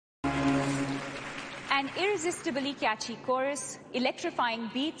An irresistibly catchy chorus, electrifying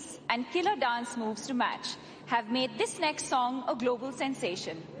beats, and killer dance moves to match have made this next song a global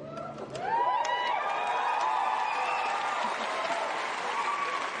sensation.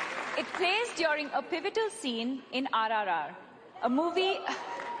 It plays during a pivotal scene in RRR, a movie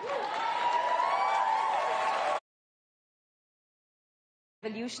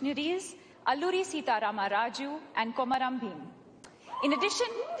revolutionaries Alluri Sitarama Raju and Komaram Bhim.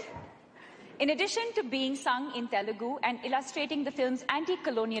 In addition to being sung in Telugu and illustrating the film's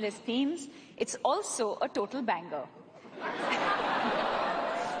anti-colonialist themes, it's also a total banger.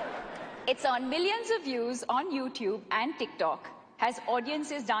 It's earned millions of views on YouTube and TikTok, has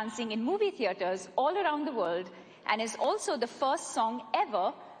audiences dancing in movie theaters all around the world, and is also the first song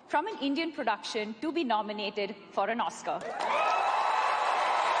ever from an Indian production to be nominated for an Oscar.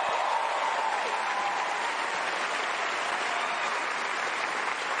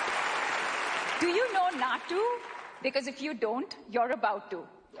 Do you know Natu? Because if you don't, you're about to.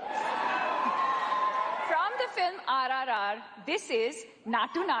 From the film RRR, this is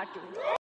Natu Natu.